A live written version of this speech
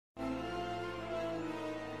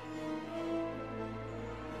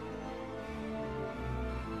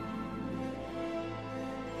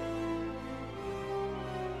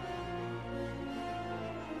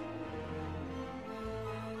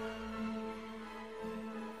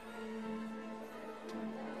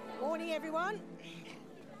morning, everyone.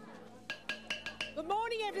 Good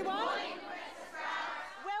morning, everyone. Good morning, Professor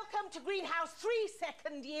Sprout. Welcome to Greenhouse 3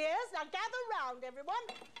 second years. Now, gather round, everyone.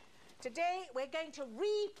 Today, we're going to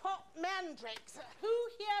repot mandrakes. Who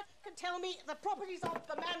here can tell me the properties of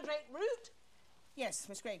the mandrake root? Yes,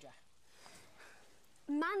 Miss Granger.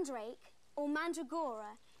 Mandrake, or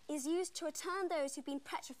mandragora, is used to return those who've been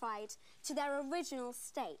petrified to their original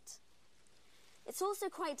state. It's also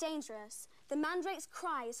quite dangerous. The mandrake's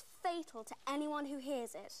cry is fatal to anyone who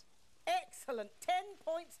hears it. Excellent. 10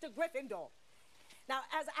 points to Gryffindor. Now,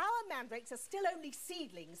 as our mandrakes are still only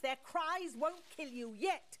seedlings, their cries won't kill you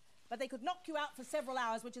yet, but they could knock you out for several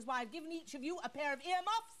hours, which is why I've given each of you a pair of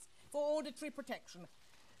earmuffs for auditory protection.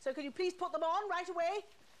 So could you please put them on right away?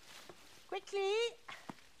 Quickly.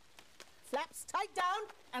 Flaps tight down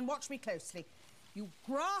and watch me closely. You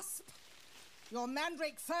grasp your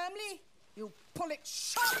mandrake firmly. You pull it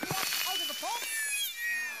sharply up out of the pot.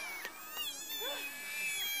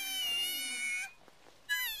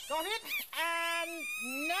 Got it? And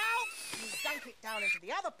now you dunk it down into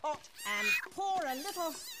the other pot and pour a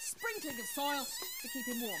little sprinkling of soil to keep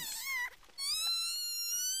him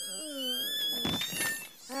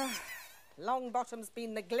warm. Longbottom's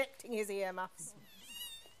been neglecting his earmuffs.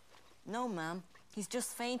 No, ma'am. He's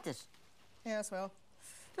just fainted. Yes, well,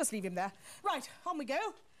 just leave him there. Right, on we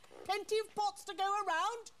go. Plenty of pots to go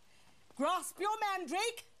around. Grasp your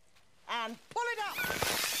mandrake and pull it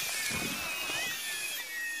up.